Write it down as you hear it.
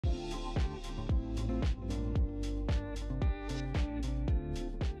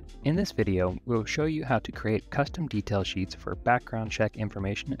In this video, we'll show you how to create custom detail sheets for background check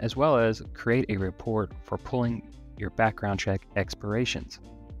information, as well as create a report for pulling your background check expirations.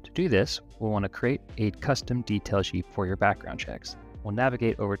 To do this, we'll want to create a custom detail sheet for your background checks. We'll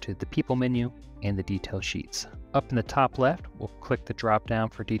navigate over to the People menu and the Detail Sheets. Up in the top left, we'll click the drop down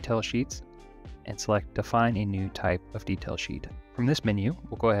for Detail Sheets and select Define a new type of detail sheet. From this menu,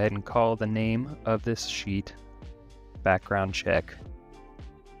 we'll go ahead and call the name of this sheet Background Check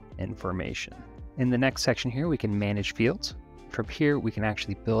Information. In the next section here, we can manage fields. From here, we can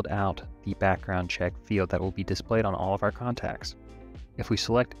actually build out the background check field that will be displayed on all of our contacts. If we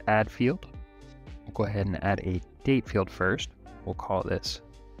select Add Field, we'll go ahead and add a date field first. We'll call this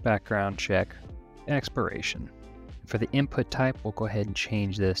Background Check Expiration. For the input type, we'll go ahead and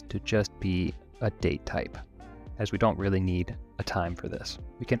change this to just be a date type, as we don't really need a time for this.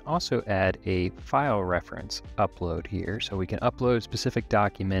 We can also add a file reference upload here, so we can upload specific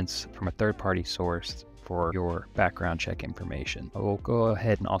documents from a third-party source for your background check information. We'll go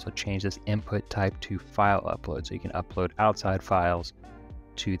ahead and also change this input type to file upload, so you can upload outside files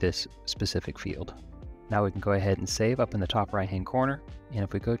to this specific field. Now we can go ahead and save up in the top right-hand corner, and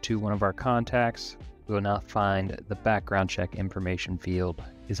if we go to one of our contacts, we will now find the background check information field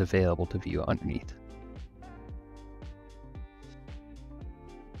is available to view underneath.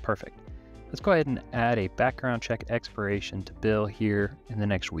 Perfect. Let's go ahead and add a background check expiration to Bill here in the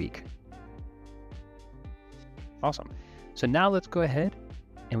next week. Awesome. So now let's go ahead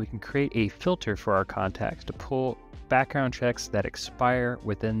and we can create a filter for our contacts to pull background checks that expire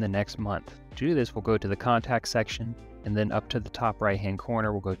within the next month. To do this, we'll go to the contact section, and then up to the top right-hand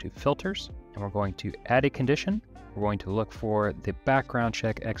corner, we'll go to filters, and we're going to add a condition. We're going to look for the background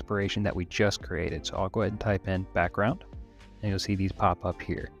check expiration that we just created. So I'll go ahead and type in background, and you'll see these pop up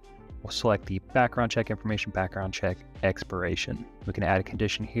here. We'll select the background check information, background check expiration. We can add a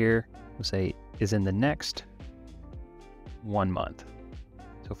condition here. We'll say is in the next 1 month.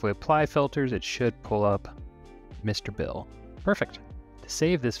 So if we apply filters, it should pull up Mr. Bill. Perfect. To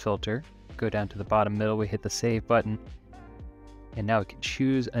save this filter, go down to the bottom middle, we hit the save button, and now we can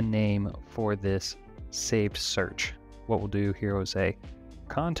choose a name for this saved search. What we'll do here is say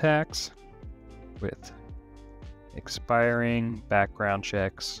contacts with expiring background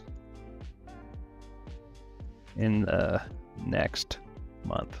checks in the next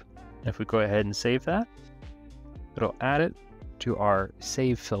month. And if we go ahead and save that, it'll add it to our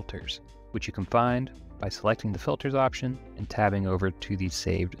save filters, which you can find by selecting the filters option and tabbing over to the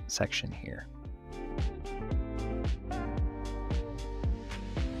saved section here.